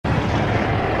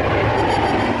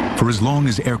For as long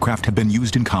as aircraft have been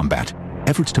used in combat,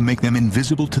 efforts to make them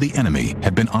invisible to the enemy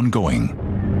have been ongoing.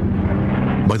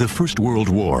 By the First World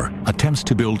War, attempts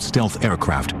to build stealth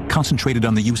aircraft concentrated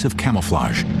on the use of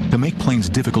camouflage to make planes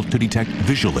difficult to detect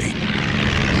visually.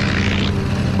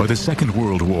 By the Second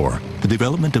World War, the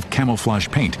development of camouflage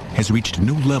paint has reached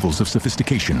new levels of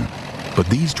sophistication, but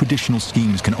these traditional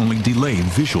schemes can only delay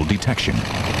visual detection.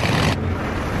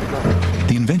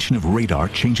 The invention of radar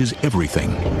changes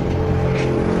everything.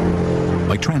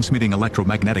 By transmitting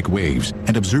electromagnetic waves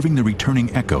and observing the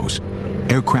returning echoes,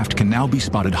 aircraft can now be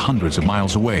spotted hundreds of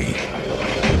miles away.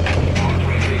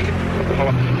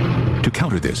 To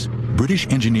counter this, British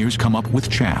engineers come up with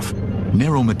chaff,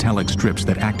 narrow metallic strips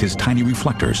that act as tiny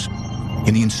reflectors.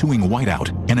 In the ensuing whiteout,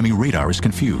 enemy radar is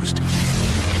confused.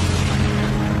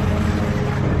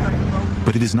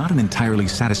 But it is not an entirely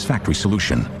satisfactory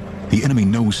solution. The enemy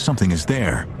knows something is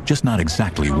there, just not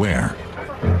exactly where.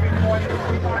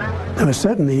 There were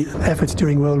certainly efforts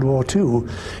during World War II,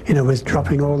 with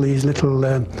dropping all these little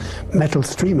metal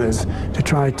streamers to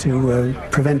try to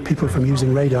prevent people from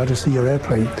using radar to see your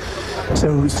airplane.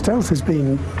 So stealth has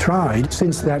been tried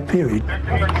since that period.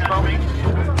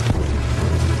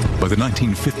 By the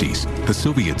 1950s, the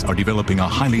Soviets are developing a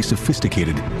highly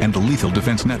sophisticated and lethal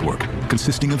defense network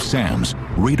consisting of SAMs,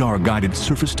 radar-guided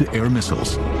surface-to-air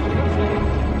missiles.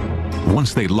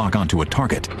 Once they lock onto a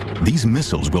target, these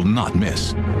missiles will not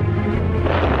miss.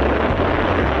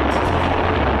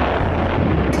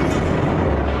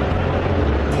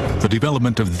 The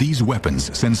development of these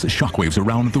weapons sends shockwaves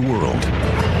around the world.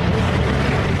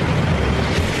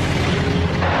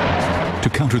 To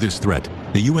counter this threat,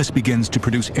 the U.S. begins to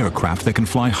produce aircraft that can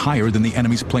fly higher than the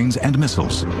enemy's planes and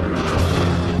missiles.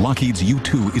 Lockheed's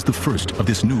U-2 is the first of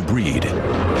this new breed.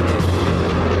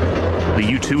 The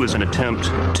U-2 is an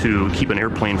attempt to keep an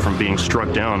airplane from being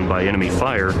struck down by enemy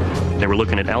fire. They were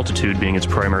looking at altitude being its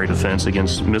primary defense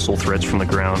against missile threats from the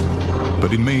ground.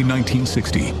 But in May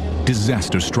 1960,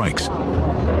 disaster strikes.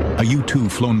 A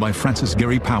U-2 flown by Francis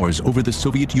Gary Powers over the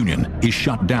Soviet Union is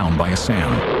shot down by a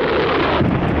SAM.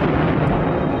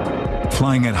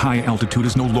 Flying at high altitude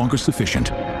is no longer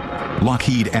sufficient.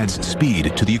 Lockheed adds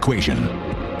speed to the equation.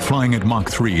 Flying at Mach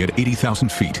 3 at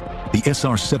 80,000 feet, the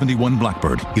SR-71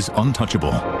 Blackbird is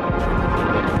untouchable.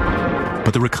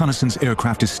 But the reconnaissance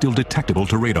aircraft is still detectable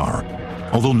to radar.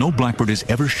 Although no Blackbird is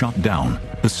ever shot down,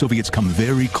 the Soviets come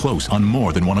very close on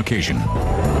more than one occasion.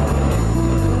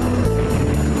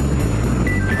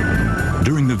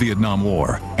 During the Vietnam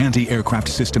War, anti-aircraft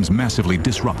systems massively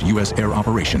disrupt U.S. air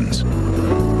operations.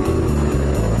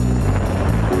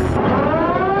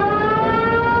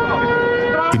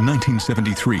 In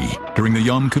 1973, during the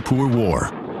Yom Kippur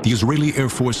War, the Israeli Air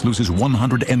Force loses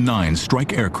 109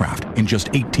 strike aircraft in just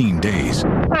 18 days.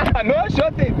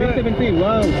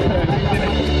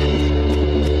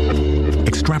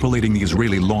 Extrapolating the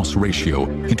Israeli loss ratio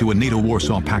into a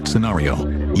NATO-Warsaw Pact scenario,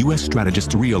 U.S.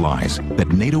 strategists realize that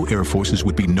NATO air forces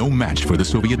would be no match for the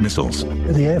Soviet missiles.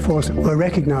 The Air Force were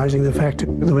recognizing the fact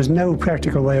that there was no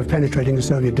practical way of penetrating the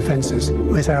Soviet defenses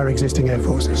with our existing air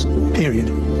forces, period.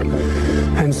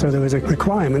 And so there was a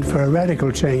requirement for a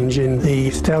radical change in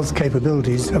the stealth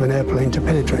capabilities of an airplane to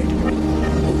penetrate.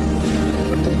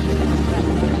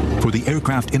 For the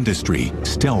aircraft industry,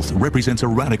 stealth represents a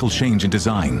radical change in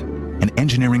design, an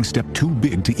engineering step too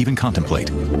big to even contemplate.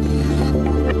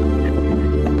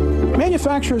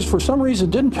 Manufacturers, for some reason,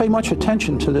 didn't pay much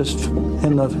attention to this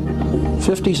in the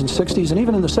 50s and 60s and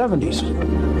even in the 70s.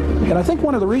 And I think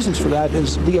one of the reasons for that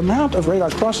is the amount of radar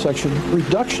cross-section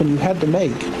reduction you had to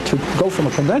make to go from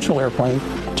a conventional airplane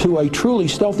to a truly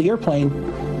stealthy airplane.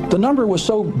 The number was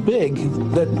so big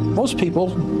that most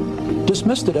people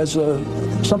dismissed it as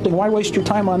something, why waste your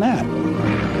time on that?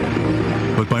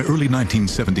 But by early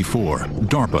 1974,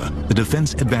 DARPA, the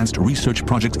Defense Advanced Research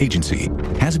Projects Agency,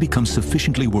 has become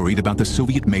sufficiently worried about the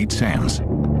Soviet-made SAMs.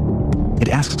 It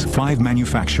asks 5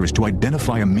 manufacturers to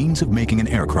identify a means of making an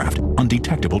aircraft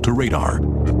undetectable to radar.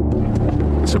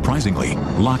 Surprisingly,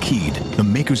 Lockheed, the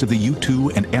makers of the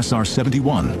U-2 and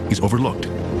SR-71, is overlooked.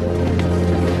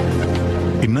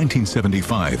 In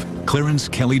 1975, Clarence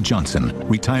Kelly Johnson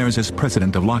retires as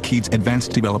president of Lockheed's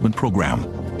Advanced Development Program,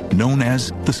 known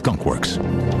as the Skunk Works.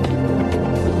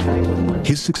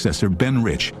 His successor, Ben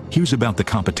Rich, hears about the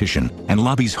competition and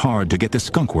lobbies hard to get the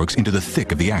Skunk Works into the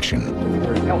thick of the action.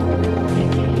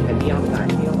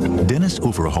 Dennis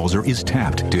Overhalser is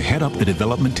tapped to head up the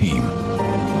development team.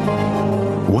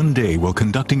 One day, while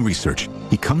conducting research,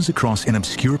 he comes across an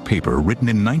obscure paper written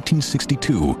in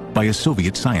 1962 by a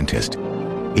Soviet scientist.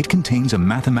 It contains a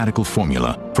mathematical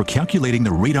formula for calculating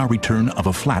the radar return of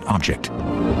a flat object.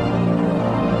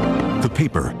 The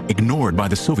paper, ignored by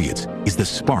the Soviets, is the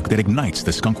spark that ignites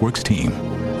the Skunk Works team.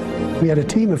 We had a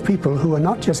team of people who were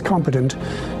not just competent,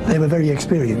 they were very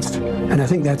experienced. And I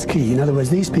think that's key. In other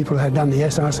words, these people had done the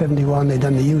SR-71, they'd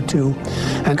done the U-2,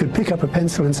 and could pick up a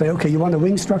pencil and say, okay, you want a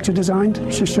wing structure designed?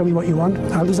 Just show me what you want,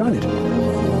 I'll design it.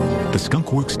 The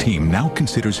Skunk Works team now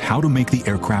considers how to make the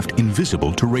aircraft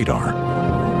invisible to radar.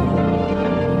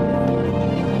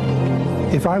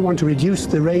 If I want to reduce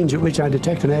the range at which I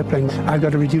detect an airplane, I've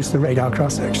got to reduce the radar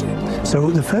cross-section. So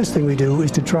the first thing we do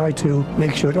is to try to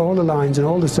make sure that all the lines and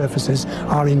all the surfaces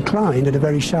are inclined at a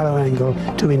very shallow angle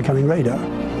to incoming radar.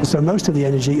 So most of the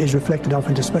energy is reflected off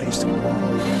into space.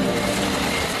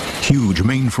 Huge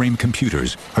mainframe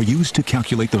computers are used to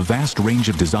calculate the vast range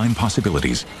of design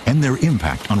possibilities and their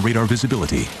impact on radar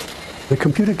visibility. The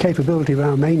computer capability of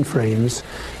our mainframes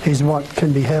is what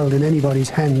can be held in anybody's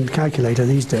hand calculator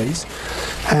these days.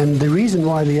 And the reason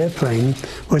why the airplane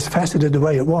was faceted the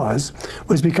way it was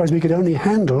because we could only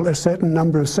handle a certain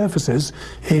number of surfaces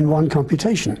in one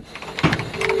computation.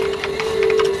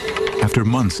 After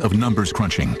months of numbers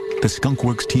crunching, the Skunk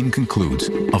Works team concludes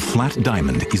a flat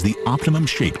diamond is the optimum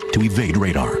shape to evade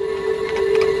radar.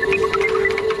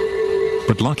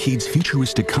 But Lockheed's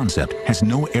futuristic concept has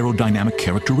no aerodynamic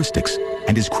characteristics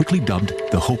and is quickly dubbed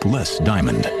the hopeless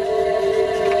diamond.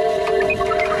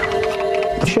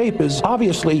 The shape is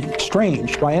obviously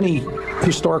strange by any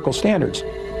historical standards.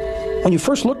 When you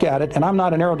first look at it, and I'm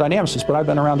not an aerodynamicist, but I've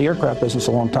been around the aircraft business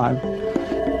a long time,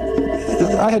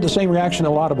 I had the same reaction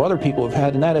a lot of other people have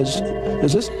had, and that is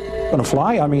this going to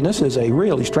fly? I mean, this is a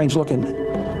really strange-looking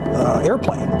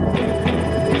airplane.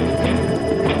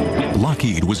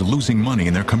 Lockheed was losing money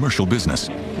in their commercial business.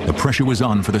 The pressure was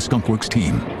on for the Skunk Works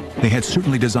team. They had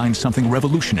certainly designed something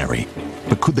revolutionary,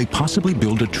 but could they possibly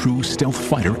build a true stealth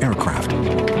fighter aircraft?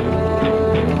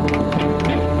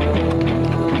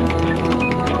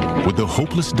 Would the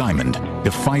hopeless diamond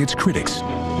defy its critics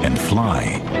and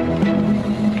fly?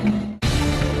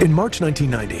 In March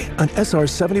 1990, an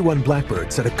SR-71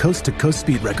 Blackbird set a coast-to-coast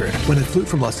speed record when it flew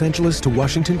from Los Angeles to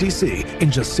Washington, D.C.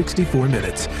 in just 64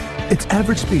 minutes. Its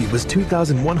average speed was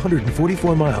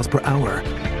 2,144 miles per hour.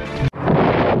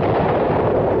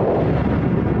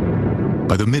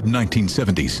 By the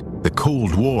mid-1970s, the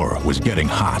Cold War was getting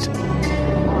hot.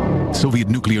 Soviet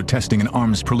nuclear testing and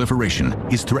arms proliferation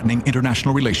is threatening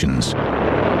international relations.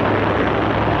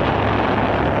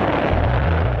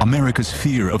 America's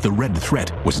fear of the Red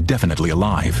Threat was definitely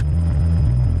alive.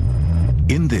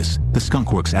 In this, the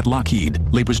Skunk Works at Lockheed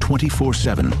labors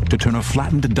 24/7 to turn a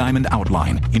flattened diamond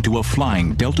outline into a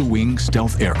flying delta-wing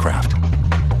stealth aircraft.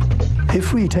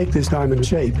 If we take this diamond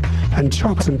shape and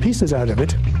chop some pieces out of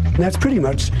it, that's pretty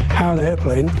much how the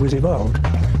airplane was evolved.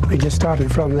 We just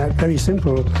started from that very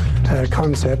simple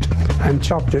concept and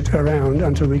chopped it around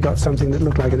until we got something that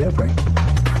looked like an airplane.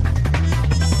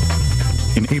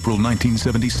 In April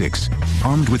 1976,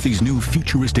 armed with these new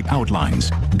futuristic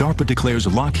outlines, DARPA declares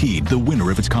Lockheed the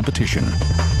winner of its competition.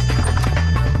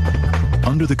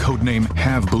 Under the codename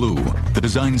Have Blue, the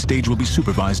design stage will be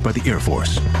supervised by the Air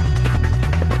Force.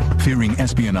 Fearing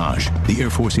espionage, the Air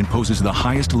Force imposes the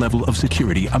highest level of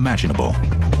security imaginable.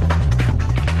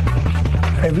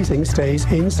 Everything stays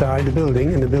inside the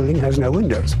building, and the building has no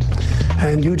windows.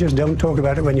 And you just don't talk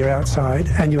about it when you're outside,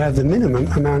 and you have the minimum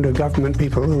amount of government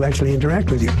people who actually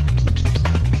interact with you.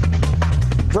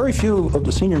 Very few of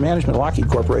the senior management of Lockheed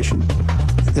Corporation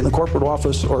in the corporate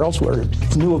office or elsewhere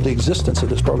knew of the existence of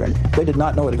this program. They did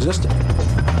not know it existed.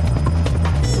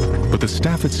 But the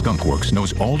staff at Skunk Works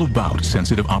knows all about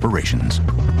sensitive operations.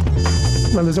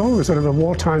 Well, there's always sort of a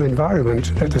wartime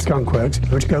environment at the Skunk Works,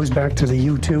 which goes back to the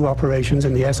U-2 operations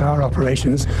and the SR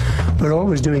operations. We're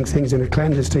always doing things in a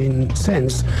clandestine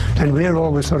sense, and we're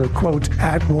always sort of, quote,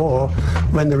 at war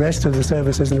when the rest of the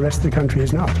services and the rest of the country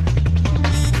is not.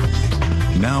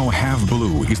 Now Have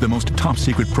Blue is the most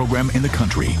top-secret program in the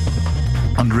country.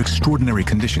 Under extraordinary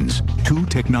conditions, 2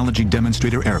 technology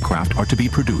demonstrator aircraft are to be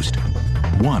produced.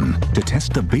 One, to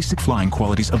test the basic flying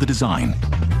qualities of the design.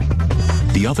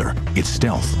 The other, its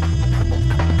stealth.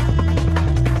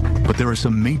 But there are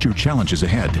some major challenges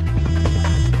ahead.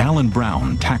 Alan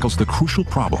Brown tackles the crucial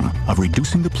problem of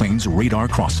reducing the plane's radar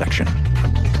cross-section.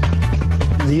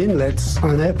 The inlets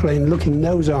on an airplane looking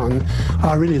nose-on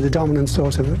are really the dominant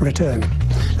source of return.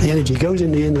 The energy goes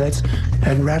in the inlets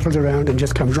and rattles around and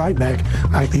just comes right back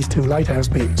like these 2 lighthouse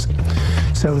beams.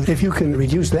 So if you can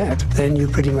reduce that, then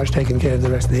you've pretty much taken care of the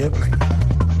rest of the airplane.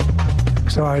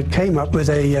 So I came up with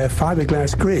a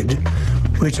fiberglass grid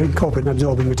which incorporated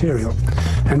absorbing material.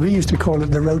 And we used to call it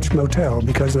the Roach Motel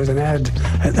because there was an ad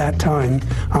at that time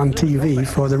on TV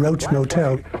for the Roach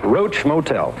Motel. Roach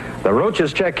Motel. The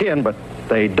roaches check in, but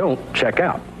they don't check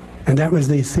out. And that was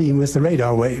the theme with the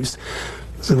radar waves.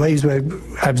 The waves were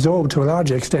absorbed to a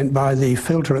large extent by the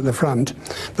filter at the front,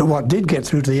 but what did get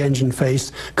through to the engine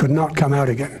face could not come out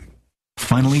again.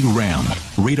 Finally, RAM,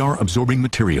 radar-absorbing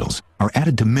materials, are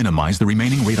added to minimize the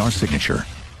remaining radar signature.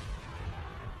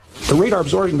 The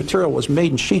radar-absorbing material was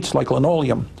made in sheets like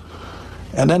linoleum,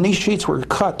 and then these sheets were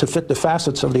cut to fit the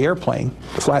facets of the airplane,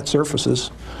 the flat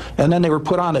surfaces, and then they were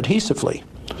put on adhesively.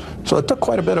 So it took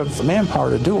quite a bit of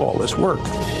manpower to do all this work,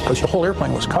 because the whole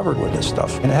airplane was covered with this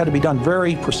stuff, and it had to be done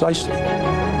very precisely.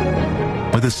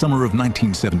 By the summer of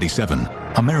 1977,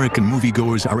 American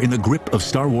moviegoers are in the grip of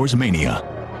Star Wars mania.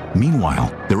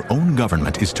 Meanwhile, their own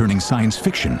government is turning science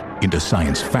fiction into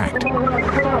science fact.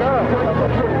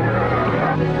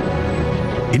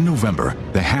 In November,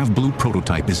 the Have Blue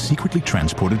prototype is secretly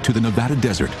transported to the Nevada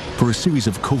desert for a series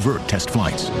of covert test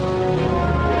flights.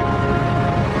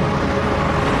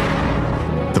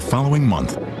 The following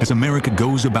month, as America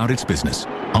goes about its business,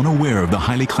 unaware of the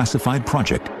highly classified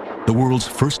project, the world's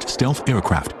first stealth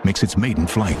aircraft makes its maiden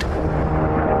flight.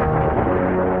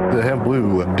 The Have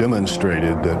Blue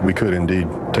demonstrated that we could indeed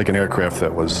take an aircraft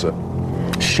that was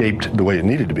shaped the way it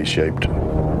needed to be shaped.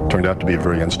 Turned out to be a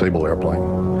very unstable airplane.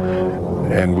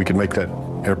 And we could make that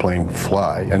airplane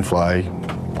fly, and fly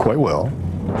quite well.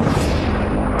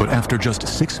 But after just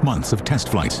 6 months of test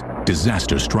flights,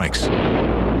 disaster strikes.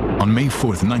 On May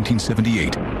 4th,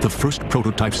 1978, the first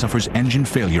prototype suffers engine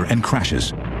failure and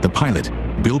crashes. The pilot,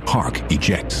 Bill Park,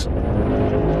 ejects.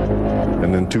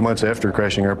 And then 2 months after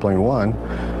crashing Airplane 1,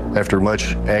 after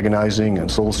much agonizing and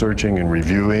soul-searching and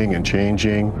reviewing and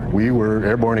changing, we were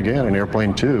airborne again in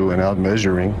Airplane 2 and out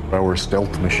measuring our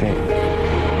stealth machine.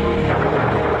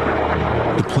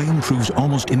 The plane proves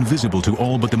almost invisible to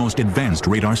all but the most advanced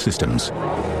radar systems.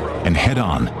 And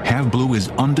head-on, Have Blue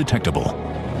is undetectable.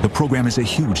 The program is a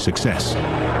huge success.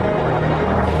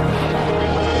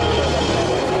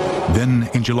 Then,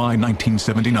 in July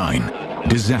 1979,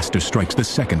 disaster strikes the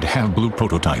second Have Blue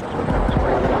prototype.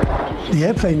 The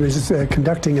airplane was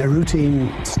conducting a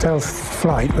routine stealth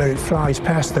flight where it flies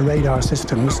past the radar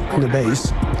systems on the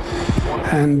base.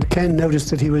 And Ken noticed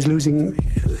that he was losing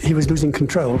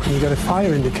control, and he got a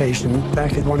fire indication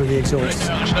back at one of the exhausts.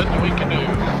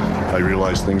 I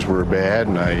realized things were bad,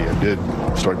 and I did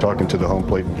start talking to the home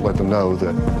plate and let them know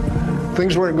that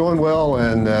things weren't going well,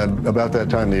 and about that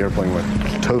time the airplane went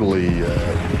totally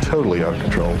out of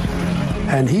control.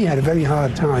 And he had a very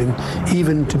hard time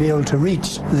even to be able to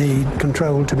reach the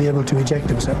control to be able to eject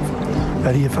himself.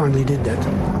 But he finally did that.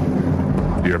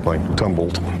 The airplane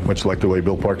tumbled, much like the way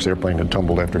Bill Park's airplane had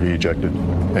tumbled after he ejected.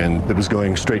 And it was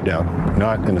going straight down,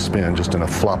 not in a spin, just in a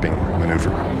flopping maneuver.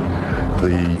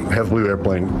 The Have Blue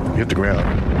airplane hit the ground.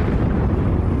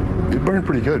 It burned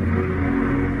pretty good.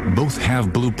 Both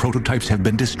Have Blue prototypes have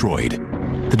been destroyed.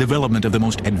 The development of the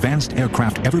most advanced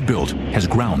aircraft ever built has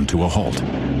ground to a halt.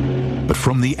 But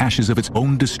from the ashes of its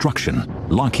own destruction,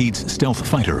 Lockheed's stealth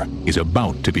fighter is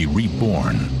about to be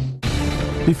reborn.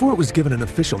 Before it was given an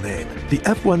official name, the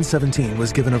F-117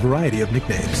 was given a variety of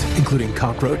nicknames, including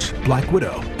Cockroach, Black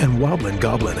Widow, and Wobbling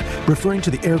Goblin, referring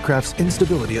to the aircraft's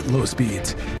instability at low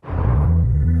speeds.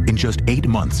 In just 8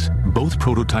 months, both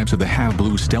prototypes of the Have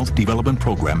Blue stealth development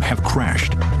program have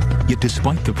crashed. Yet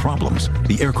despite the problems,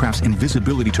 the aircraft's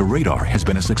invisibility to radar has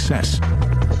been a success.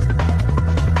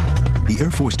 The Air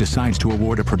Force decides to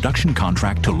award a production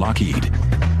contract to Lockheed.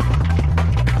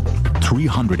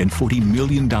 $340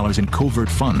 million in covert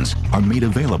funds are made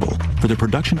available for the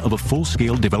production of a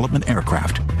full-scale development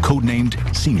aircraft, codenamed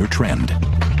Senior Trend.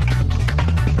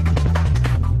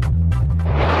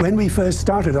 When we first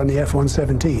started on the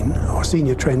F-117, or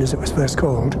Senior Trend as it was first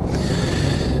called,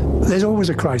 there's always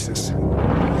a crisis.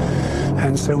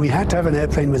 And so we had to have an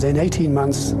airplane within 18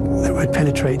 months that would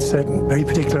penetrate certain very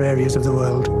particular areas of the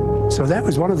world. So that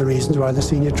was one of the reasons why the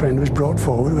Senior Trend was brought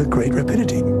forward with great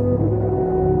rapidity.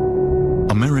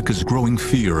 America's growing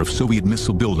fear of Soviet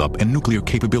missile buildup and nuclear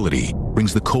capability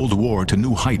brings the Cold War to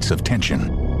new heights of tension.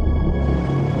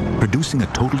 Producing a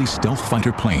totally stealth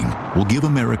fighter plane will give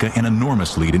America an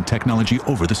enormous lead in technology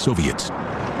over the Soviets.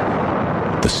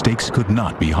 The stakes could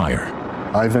not be higher.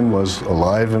 Ivan was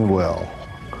alive and well.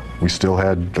 We still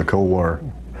had the Cold War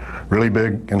really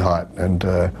big and hot, and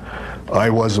I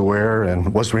was aware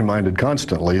and was reminded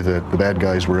constantly that the bad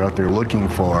guys were out there looking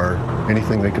for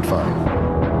anything they could find.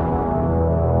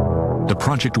 The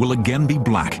project will again be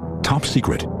black, top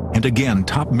secret, and again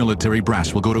top military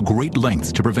brass will go to great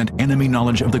lengths to prevent enemy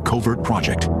knowledge of the covert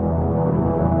project.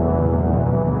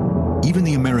 Even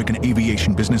the American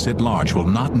aviation business at large will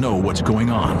not know what's going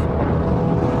on.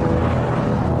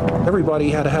 Everybody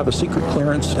had to have a secret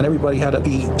clearance, and everybody had to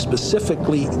be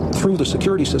specifically through the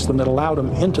security system that allowed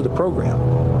them into the program.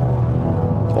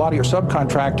 A lot of your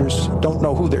subcontractors don't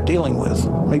know who they're dealing with.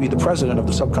 Maybe the president of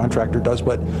the subcontractor does,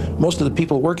 but most of the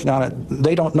people working on it,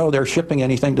 they don't know they're shipping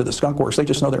anything to the skunk works. They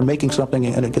just know they're making something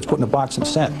and it gets put in a box and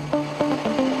sent.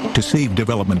 To save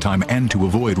development time and to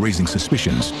avoid raising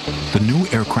suspicions, the new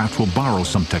aircraft will borrow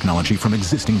some technology from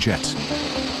existing jets.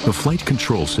 The flight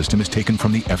control system is taken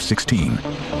from the F-16,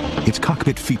 its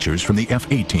cockpit features from the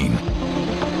F-18,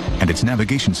 and its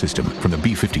navigation system from the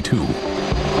B-52.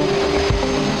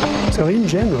 So in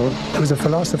general, there was a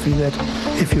philosophy that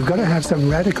if you've got to have some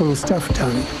radical stuff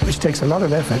done, which takes a lot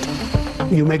of effort,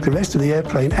 you make the rest of the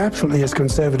airplane absolutely as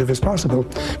conservative as possible,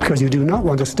 because you do not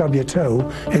want to stub your toe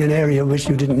in an area which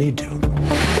you didn't need to.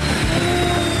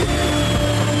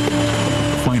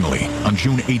 Finally, on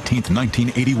June 18,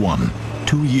 1981,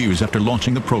 2 years after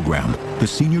launching the program, the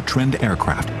Senior Trend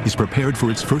aircraft is prepared for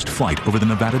its first flight over the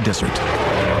Nevada desert.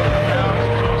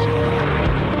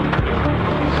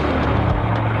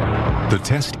 The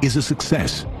test is a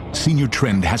success. Senior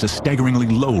Trend has a staggeringly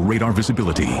low radar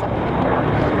visibility.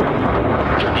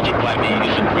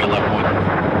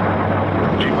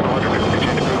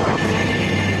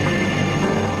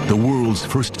 The world's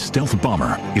first stealth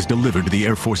bomber is delivered to the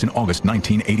Air Force in August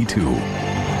 1982.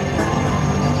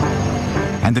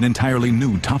 And an entirely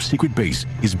new top-secret base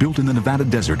is built in the Nevada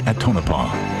desert at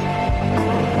Tonopah.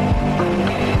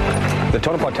 The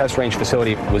Tonopah Test Range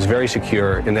facility was very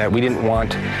secure in that we didn't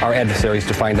want our adversaries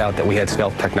to find out that we had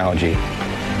stealth technology.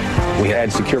 We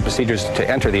had secure procedures to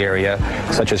enter the area,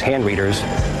 such as hand readers,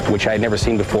 which I had never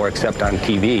seen before except on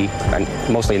TV, and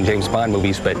mostly in James Bond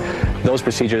movies, but those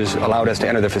procedures allowed us to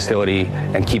enter the facility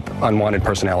and keep unwanted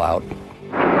personnel out.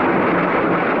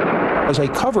 As a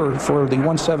cover for the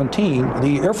 117,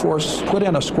 the Air Force put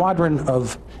in a squadron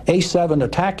of A-7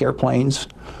 attack airplanes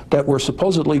that were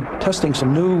supposedly testing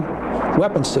some new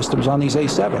weapon systems on these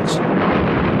A-7s.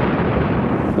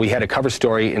 We had a cover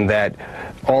story in that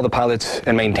all the pilots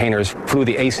and maintainers flew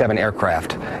the A-7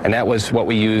 aircraft, and that was what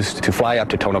we used to fly up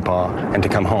to Tonopah and to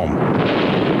come home.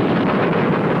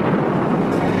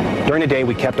 During the day,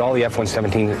 we kept all the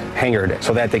F-117 hangared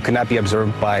so that they could not be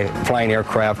observed by flying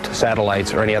aircraft,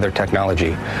 satellites, or any other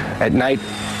technology. At night,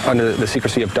 under the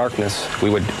secrecy of darkness, we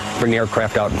would bring the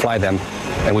aircraft out and fly them,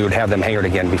 and we would have them hangared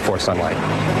again before sunlight.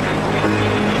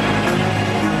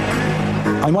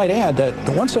 I might add that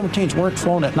the 117s weren't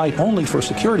flown at night only for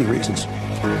security reasons.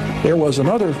 There was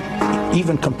another,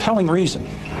 even compelling reason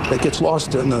that gets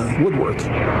lost in the woodwork.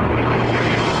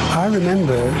 I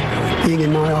remember being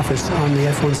in my office on the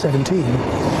F-117,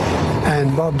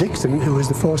 and Bob Dixon, who was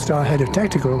the four-star head of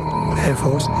tactical Air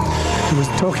Force, was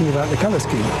talking about the color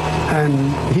scheme. And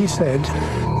he said,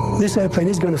 "This airplane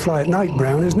is going to fly at night,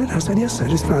 Brown, isn't it?" I said, "Yes, sir,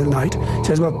 it's fly at night." He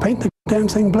says, "Well, paint the damn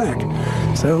thing black."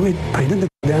 So we painted the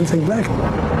damn thing black.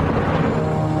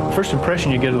 First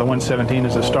impression you get of the 117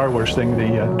 is a Star Wars thing,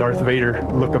 the Darth Vader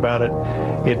look about it.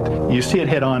 You see it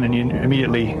head on, and you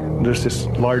immediately, there's this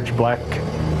large black,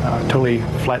 totally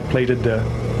flat-plated,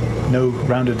 no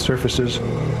rounded surfaces.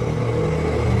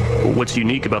 What's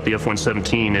unique about the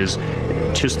F-117 is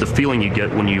just the feeling you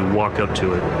get when you walk up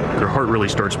to it. Your heart really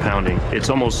starts pounding. It's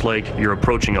almost like you're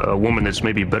approaching a woman that's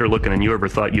maybe better looking than you ever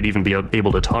thought you'd even be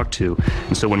able to talk to.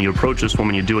 And so when you approach this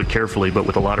woman, you do it carefully, but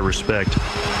with a lot of respect.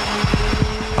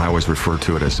 I always refer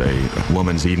to it as a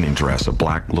woman's evening dress, a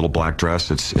little black dress.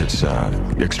 It's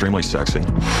extremely sexy.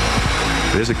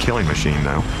 It is a killing machine,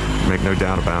 though. Make no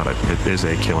doubt about it. It is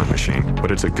a killing machine,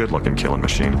 but it's a good-looking killing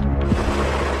machine.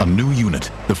 A new unit,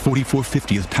 the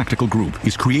 4450th Tactical Group,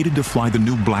 is created to fly the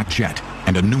new black jet,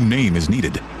 and a new name is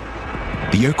needed.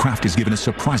 The aircraft is given a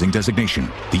surprising designation,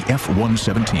 the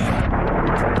F-117.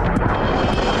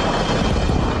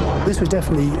 This was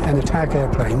definitely an attack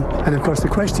airplane, and of course the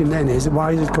question then is,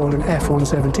 why is it called an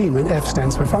F-117 when F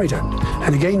stands for fighter?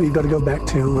 And again, we've got to go back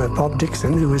to Bob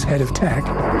Dixon, who was head of TAC,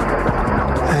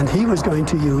 and he was going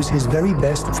to use his very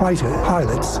best fighter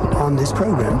pilots on this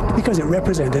program because it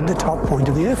represented the top point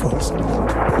of the Air Force.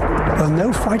 Well,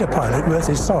 no fighter pilot worth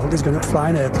his salt is going to fly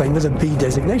an airplane with a B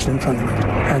designation in front of it,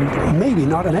 and maybe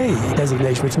not an A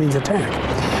designation, which means attack.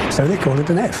 So they called it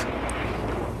an F,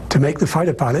 to make the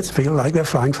fighter pilots feel like they're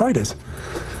flying fighters.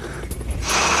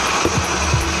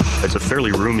 It's a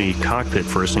fairly roomy cockpit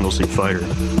for a single-seat fighter.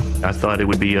 I thought it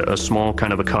would be a small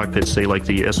kind of a cockpit, say like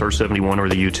the SR-71 or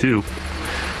the U-2.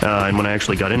 And when I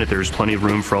actually got in it, there's plenty of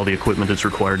room for all the equipment that's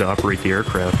required to operate the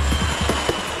aircraft.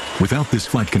 Without this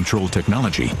flight control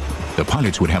technology, the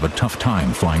pilots would have a tough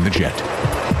time flying the jet.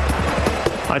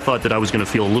 I thought that I was going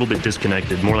to feel a little bit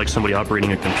disconnected, more like somebody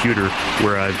operating a computer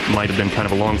where I might have been kind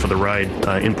of along for the ride,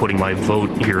 inputting my vote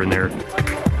here and there.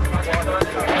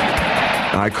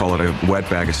 I call it a wet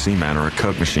bag of cement or a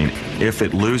Coke machine. If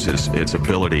it loses its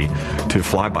ability to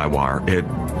fly by wire, it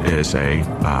is a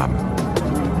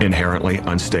inherently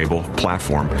unstable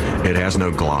platform. It has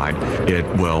no glide. It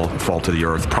will fall to the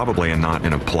earth, probably not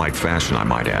in a polite fashion, I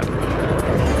might add.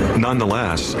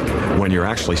 Nonetheless, when you're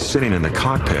actually sitting in the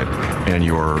cockpit and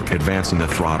you're advancing the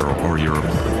throttle or you're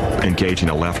engaging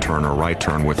a left turn or right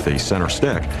turn with the center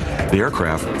stick, the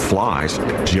aircraft flies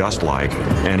just like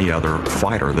any other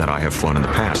fighter that I have flown in the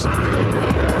past.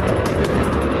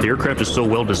 The aircraft is so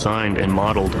well designed and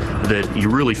modeled that you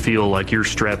really feel like you're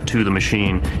strapped to the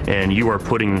machine and you are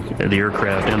putting the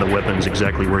aircraft and the weapons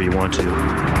exactly where you want to.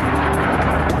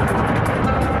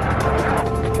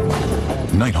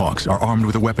 Nighthawks are armed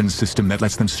with a weapons system that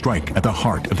lets them strike at the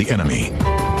heart of the enemy.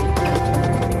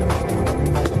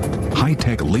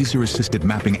 High-tech laser-assisted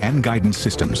mapping and guidance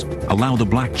systems allow the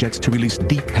Black Jets to release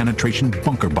deep penetration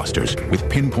bunker busters with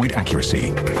pinpoint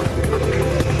accuracy.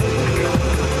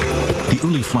 The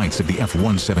early flights of the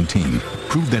F-117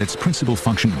 proved that its principal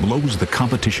function blows the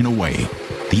competition away.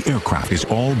 The aircraft is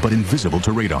all but invisible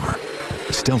to radar.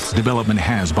 Stealth's development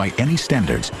has, by any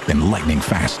standards, been lightning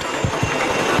fast.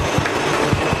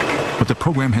 But the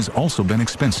program has also been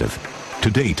expensive.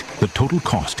 To date, the total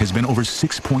cost has been over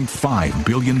 $6.5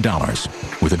 billion.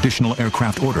 With additional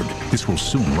aircraft ordered, this will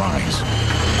soon rise.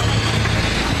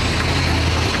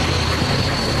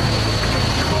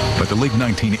 By the late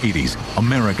 1980s,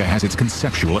 America has its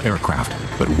conceptual aircraft,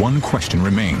 but one question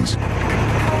remains.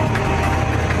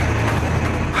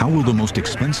 How will the most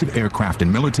expensive aircraft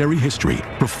in military history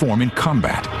perform in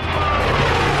combat?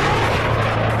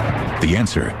 The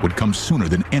answer would come sooner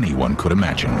than anyone could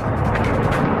imagine.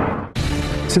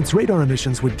 Since radar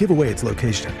emissions would give away its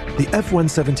location, the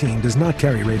F-117 does not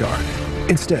carry radar.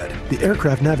 Instead, the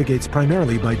aircraft navigates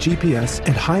primarily by GPS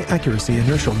and high-accuracy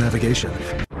inertial navigation.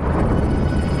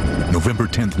 November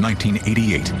 10,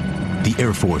 1988, the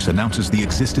Air Force announces the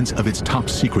existence of its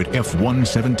top-secret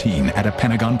F-117 at a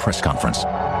Pentagon press conference,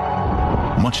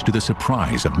 much to the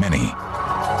surprise of many.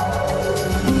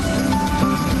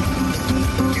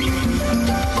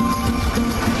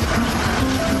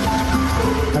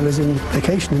 I was on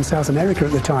vacation in South America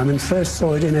at the time and first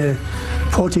saw it in a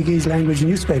Portuguese language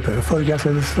newspaper, a photograph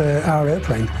of our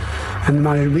airplane. And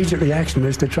my immediate reaction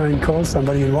was to try and call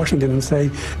somebody in Washington and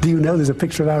say, do you know there's a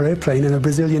picture of our airplane in a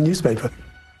Brazilian newspaper?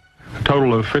 A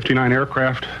total of 59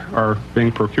 aircraft are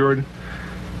being procured.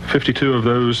 52 of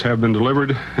those have been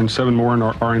delivered and 7 more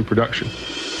are in production.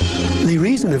 The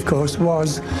reason, of course,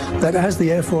 was that as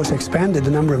the Air Force expanded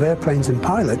the number of airplanes and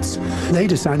pilots, they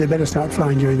decided they better start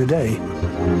flying during the day.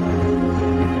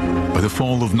 By the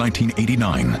fall of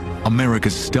 1989,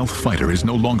 America's stealth fighter is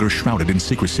no longer shrouded in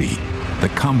secrecy. The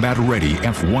combat-ready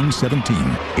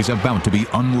F-117 is about to be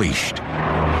unleashed.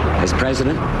 As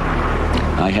President,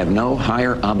 I have no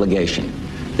higher obligation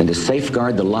than to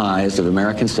safeguard the lives of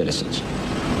American citizens.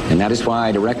 And that is why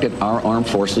I directed our armed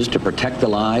forces to protect the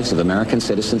lives of American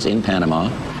citizens in Panama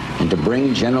and to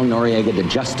bring General Noriega to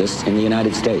justice in the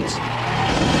United States.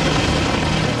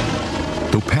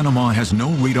 Though Panama has no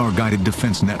radar-guided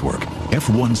defense network,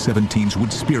 F-117s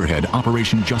would spearhead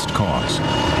Operation Just Cause.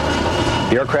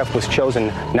 The aircraft was chosen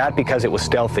not because it was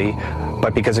stealthy,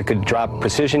 but because it could drop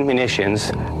precision munitions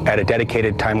at a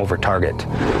dedicated time over target.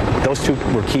 Those two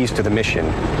were keys to the mission.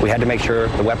 We had to make sure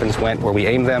the weapons went where we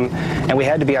aimed them, and we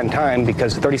had to be on time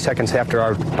because 30 seconds after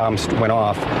our bombs went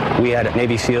off, we had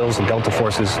Navy SEALs and Delta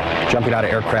forces jumping out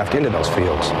of aircraft into those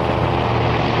fields.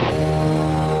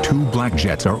 2 Black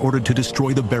Jets are ordered to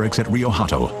destroy the barracks at Rio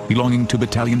Hato, belonging to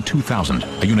Battalion 2000,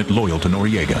 a unit loyal to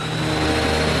Noriega.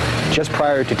 Just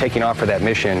prior to taking off for that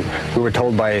mission, we were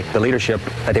told by the leadership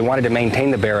that they wanted to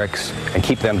maintain the barracks and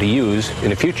keep them to use in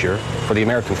the future for the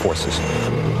American forces.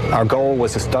 Our goal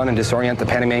was to stun and disorient the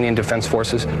Panamanian Defense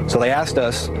Forces, so they asked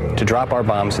us to drop our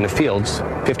bombs in the fields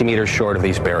 50 meters short of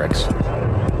these barracks.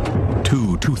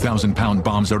 2 2,000-pound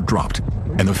bombs are dropped,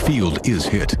 and the field is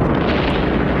hit.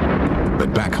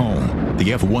 But back home,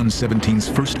 the F-117's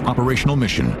first operational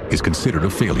mission is considered a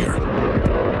failure.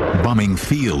 Bombing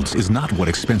fields is not what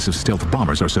expensive stealth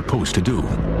bombers are supposed to do.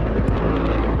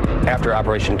 After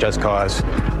Operation Just Cause,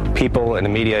 people in the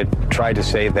media tried to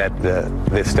say that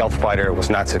the stealth fighter was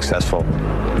not successful.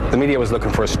 The media was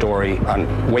looking for a story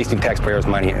on wasting taxpayers'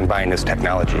 money and buying this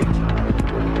technology.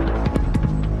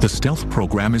 The stealth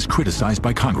program is criticized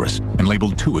by Congress and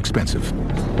labeled too expensive.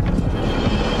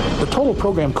 The total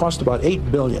program cost about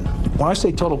 $8 billion, When I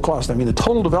say total cost, I mean the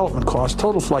total development cost,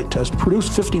 total flight test,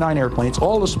 produced 59 airplanes,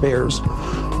 all the spares.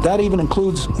 That even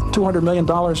includes $200 million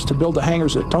to build the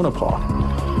hangars at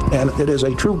Tonopah. And it is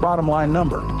a true bottom line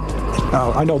number.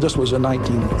 Now, I know this was the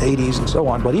 1980s and so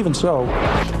on, but even so,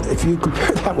 if you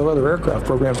compare that with other aircraft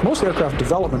programs, most aircraft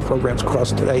development programs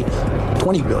cost today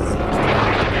 $20 billion.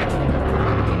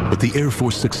 But the Air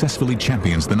Force successfully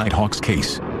champions the Nighthawk's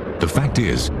case. The fact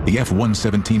is, the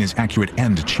F-117 is accurate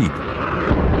and cheap.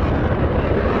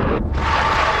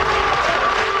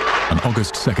 On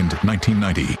August 2nd,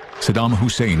 1990, Saddam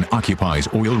Hussein occupies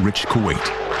oil-rich Kuwait.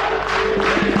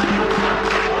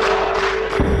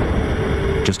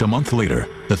 Just a month later,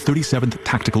 the 37th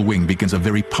Tactical Wing begins a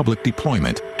very public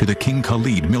deployment to the King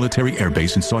Khalid military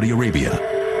airbase in Saudi Arabia.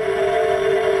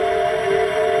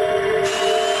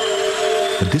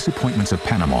 The disappointments of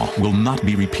Panama will not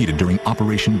be repeated during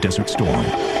Operation Desert Storm.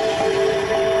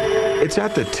 It's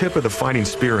at the tip of the fighting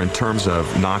spear in terms of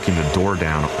knocking the door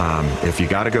down. If you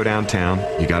got to go downtown,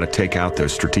 you got to take out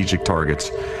those strategic targets,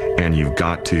 and you've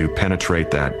got to penetrate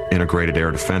that integrated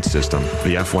air defense system.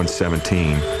 The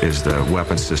F-117 is the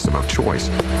weapon system of choice.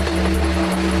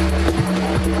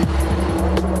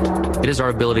 It is our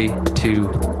ability to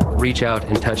reach out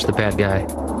and touch the bad guy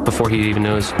before he even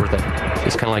knows we're there.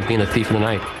 It's kind of like being a thief in the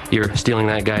night. You're stealing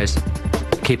that guy's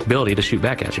capability to shoot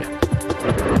back at you.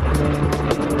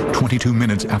 22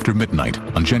 minutes after midnight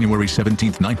on January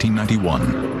 17,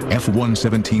 1991,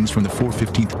 F-117s from the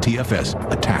 415th TFS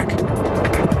attack.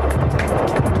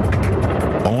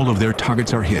 All of their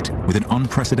targets are hit with an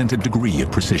unprecedented degree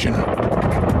of precision.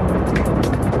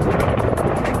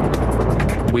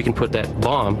 We can put that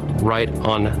bomb right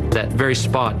on that very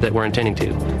spot that we're intending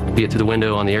to, be it through the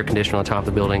window, on the air conditioner on top of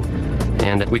the building,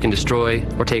 and we can destroy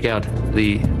or take out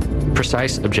the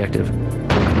precise objective.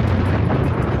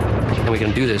 And we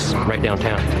can do this right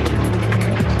downtown.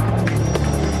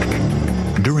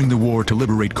 During the war to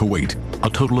liberate Kuwait, a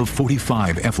total of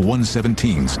 45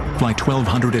 F-117s fly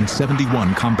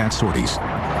 1,271 combat sorties,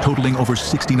 totaling over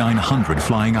 6,900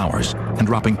 flying hours and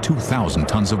dropping 2,000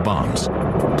 tons of bombs.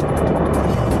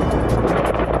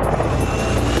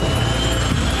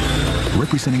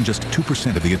 Representing just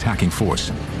 2% of the attacking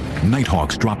force,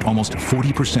 Nighthawks dropped almost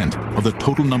 40% of the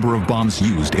total number of bombs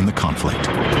used in the conflict.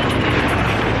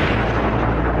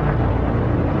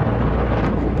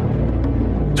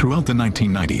 Throughout the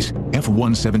 1990s,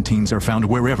 F-117s are found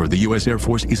wherever the U.S. Air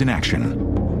Force is in action.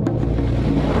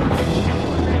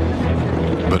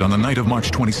 But on the night of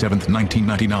March 27,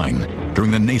 1999,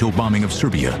 during the NATO bombing of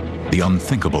Serbia, the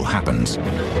unthinkable happens.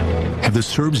 Have the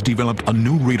Serbs developed a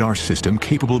new radar system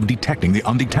capable of detecting the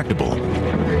undetectable?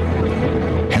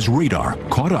 Has radar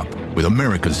caught up with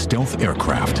America's stealth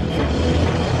aircraft?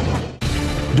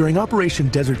 During Operation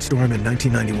Desert Storm in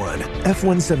 1991,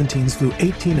 F-117s flew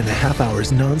 18.5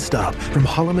 hours non-stop from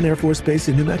Holloman Air Force Base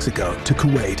in New Mexico to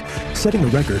Kuwait, setting a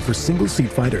record for single-seat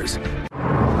fighters.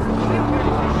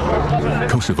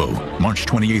 Kosovo, March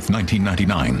 28,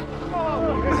 1999.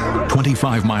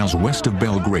 25 miles west of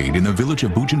Belgrade in the village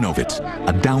of Bujanovic,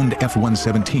 a downed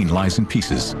F-117 lies in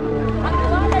pieces.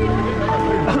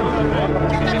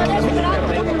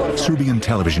 Serbian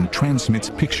television transmits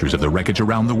pictures of the wreckage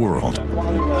around the world.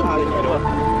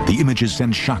 The images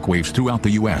send shockwaves throughout the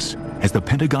U.S. as the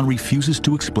Pentagon refuses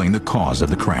to explain the cause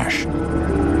of the crash.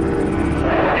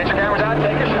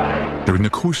 During the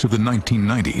course of the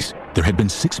 1990s, there had been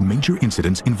 6 major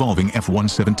incidents involving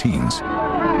F-117s.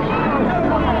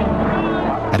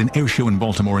 At an air show in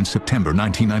Baltimore in September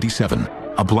 1997,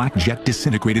 a black jet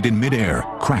disintegrated in midair,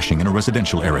 crashing in a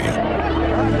residential area.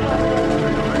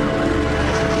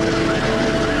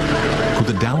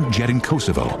 Could the downed jet in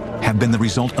Kosovo have been the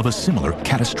result of a similar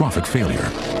catastrophic failure?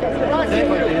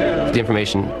 The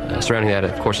information surrounding that,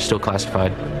 of course, is still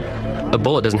classified. A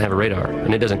bullet doesn't have a radar,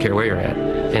 and it doesn't care where you're at.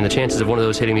 And the chances of one of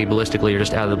those hitting me ballistically or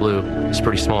just out of the blue is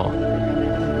pretty small.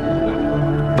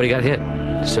 But he got hit,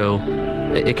 so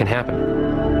it can happen.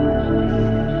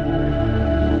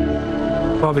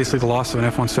 Obviously, the loss of an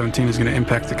F-117 is going to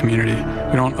impact the community.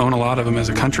 We don't own a lot of them as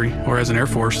a country or as an Air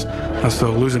Force,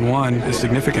 so losing one is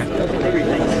significant.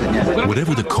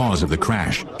 Whatever the cause of the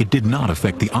crash, it did not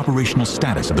affect the operational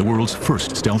status of the world's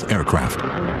first stealth aircraft.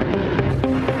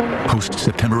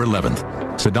 Post-September 11th,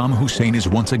 Saddam Hussein is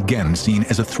once again seen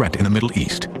as a threat in the Middle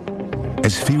East.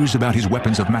 As fears about his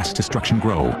weapons of mass destruction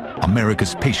grow,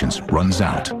 America's patience runs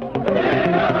out.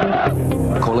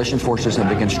 Coalition forces have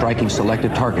begun striking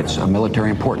selected targets of military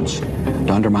importance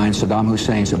to undermine Saddam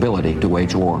Hussein's ability to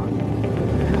wage war.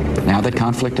 Now that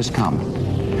conflict has come,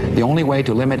 the only way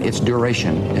to limit its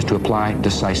duration is to apply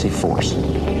decisive force.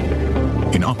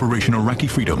 In Operation Iraqi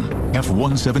Freedom,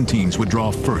 F-117s would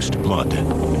draw first blood.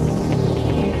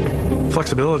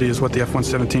 Flexibility is what the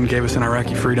F-117 gave us in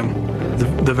Iraqi Freedom.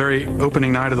 The very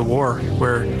opening night of the war,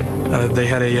 where they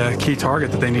had a key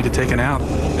target that they needed taken out,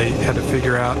 they had to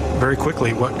figure out very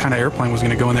quickly what kind of airplane was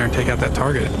going to go in there and take out that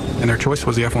target, and their choice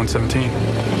was the F-117.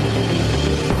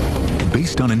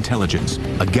 Based on intelligence,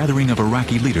 a gathering of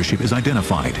Iraqi leadership is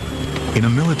identified. In a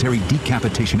military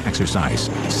decapitation exercise,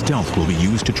 stealth will be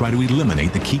used to try to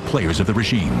eliminate the key players of the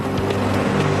regime.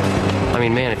 I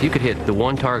mean, man, if you could hit the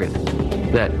one target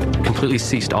that completely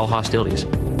ceased all hostilities,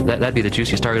 that'd be the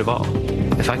juiciest target of all.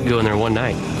 If I could go in there one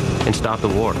night and stop the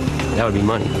war, that would be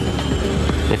money.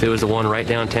 If it was the one right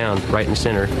downtown, right in the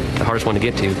center, the hardest one to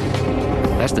get to,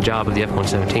 that's the job of the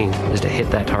F-117, is to hit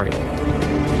that target.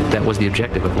 That was the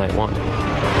objective of Night 1.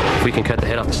 If we can cut the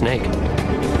head off the snake,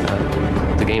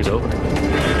 the game's over.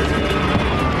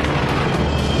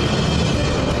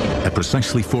 At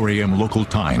precisely 4 a.m. local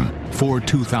time, 4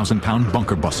 2,000-pound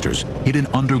bunker busters hit an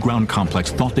underground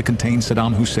complex thought to contain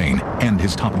Saddam Hussein and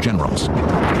his top generals.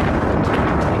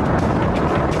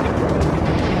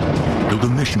 Though the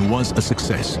mission was a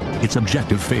success, its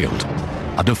objective failed.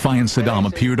 A defiant Saddam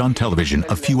appeared on television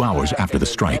a few hours after the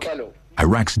strike.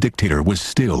 Iraq's dictator was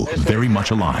still very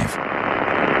much alive.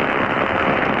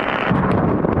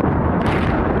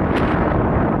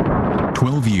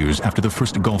 Years after the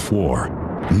first Gulf War,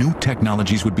 new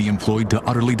technologies would be employed to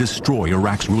utterly destroy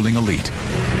Iraq's ruling elite.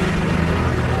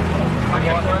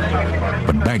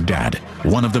 But Baghdad,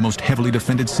 one of the most heavily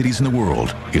defended cities in the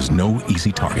world, is no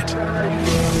easy target. The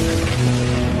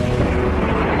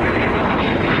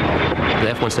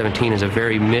F-117 is a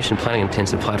very mission planning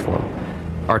intensive platform.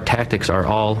 Our tactics are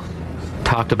all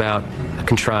talked about,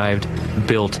 contrived,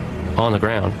 built on the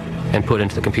ground, and put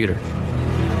into the computer.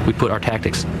 We put our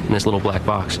tactics in this little black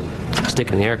box, stick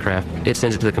it in the aircraft, it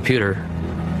sends it to the computer,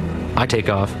 I take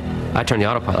off, I turn the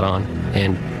autopilot on,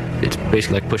 and it's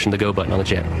basically like pushing the go button on the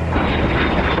jet.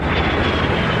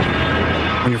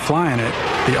 When you're flying it,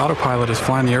 the autopilot is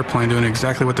flying the airplane doing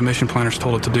exactly what the mission planners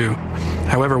told it to do.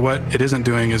 However, what it isn't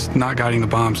doing is not guiding the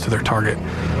bombs to their target.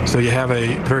 So you have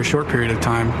a very short period of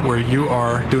time where you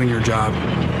are doing your job.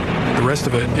 The rest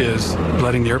of it is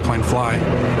letting the airplane fly.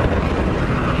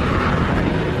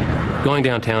 Going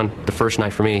downtown the first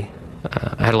night for me,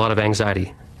 I had a lot of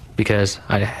anxiety because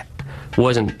I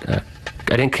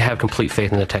didn't have complete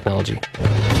faith in the technology.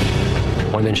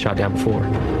 I'd been shot down before.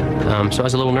 So I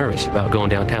was a little nervous about going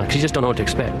downtown because you just don't know what to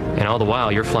expect. And all the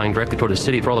while, you're flying directly toward the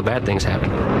city before all the bad things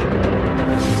happen.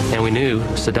 And we knew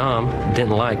Saddam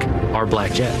didn't like our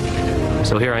black jet.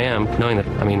 So here I am, knowing that,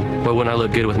 I mean, well, wouldn't I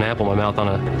look good with an apple in my mouth on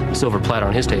a silver platter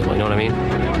on his table, you know what I mean?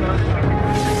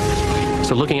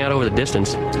 So looking out over the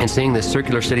distance and seeing this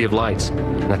circular city of lights,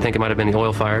 and I think it might have been the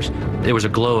oil fires, there was a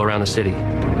glow around the city.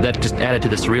 That just added to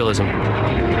the surrealism.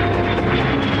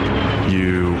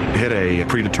 You hit a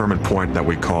predetermined point that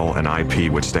we call an IP,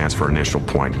 which stands for initial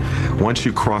point. Once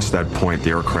you cross that point, the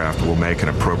aircraft will make an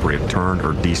appropriate turn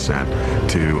or descent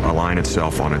to align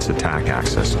itself on its attack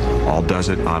axis. All does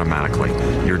it automatically.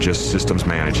 You're just systems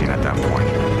managing at that point.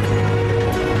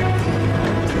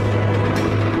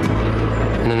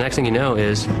 And the next thing you know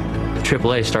is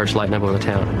AAA starts lighting up over the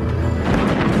town.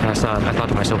 And I thought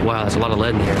to myself, wow, that's a lot of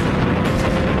lead in the air.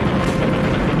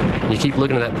 And you keep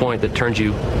looking at that point that turns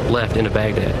you left into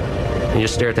Baghdad. And you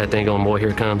just stare at that thing going, boy, here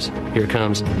it comes, here it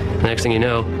comes. The next thing you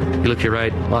know, you look to your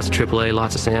right, lots of AAA,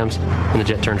 lots of SAMs, and the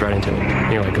jet turns right into it.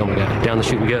 And you're like, oh my God, down the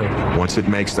chute we go. Once it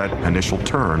makes that initial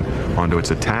turn onto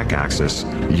its attack axis,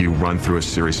 you run through a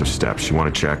series of steps. You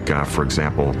want to check, for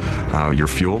example, your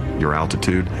fuel, your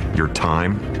altitude, your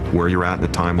time, where you're at in the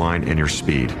timeline, and your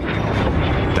speed.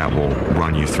 That will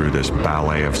run you through this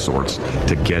ballet of sorts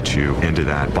to get you into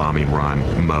that bombing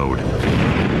run mode.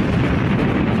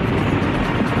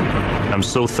 I'm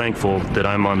so thankful that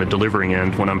I'm on the delivering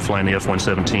end when I'm flying the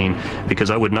F-117, because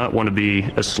I would not want to be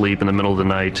asleep in the middle of the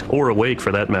night, or awake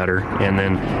for that matter, and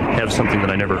then have something that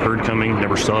I never heard coming,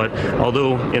 never saw it.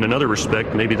 Although, in another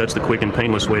respect, maybe that's the quick and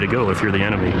painless way to go if you're the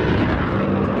enemy.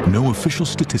 No official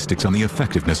statistics on the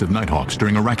effectiveness of Nighthawks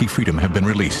during Iraqi Freedom have been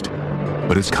released,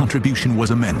 but its contribution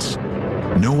was immense.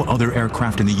 No other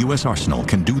aircraft in the U.S. arsenal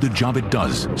can do the job it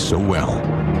does so well.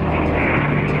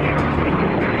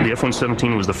 The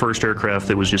F-117 was the first aircraft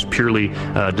that was just purely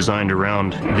designed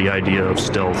around the idea of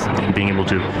stealth and being able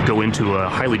to go into a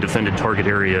highly defended target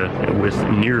area with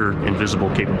near invisible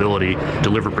capability,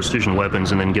 deliver precision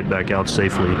weapons, and then get back out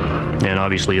safely. And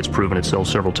obviously it's proven itself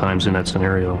several times in that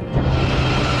scenario.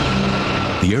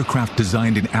 The aircraft,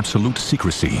 designed in absolute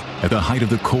secrecy at the height of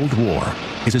the Cold War,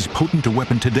 is as potent a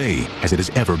weapon today as it has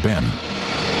ever been.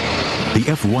 The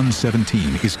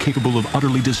F-117 is capable of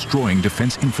utterly destroying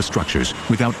defense infrastructures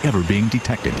without ever being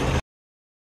detected.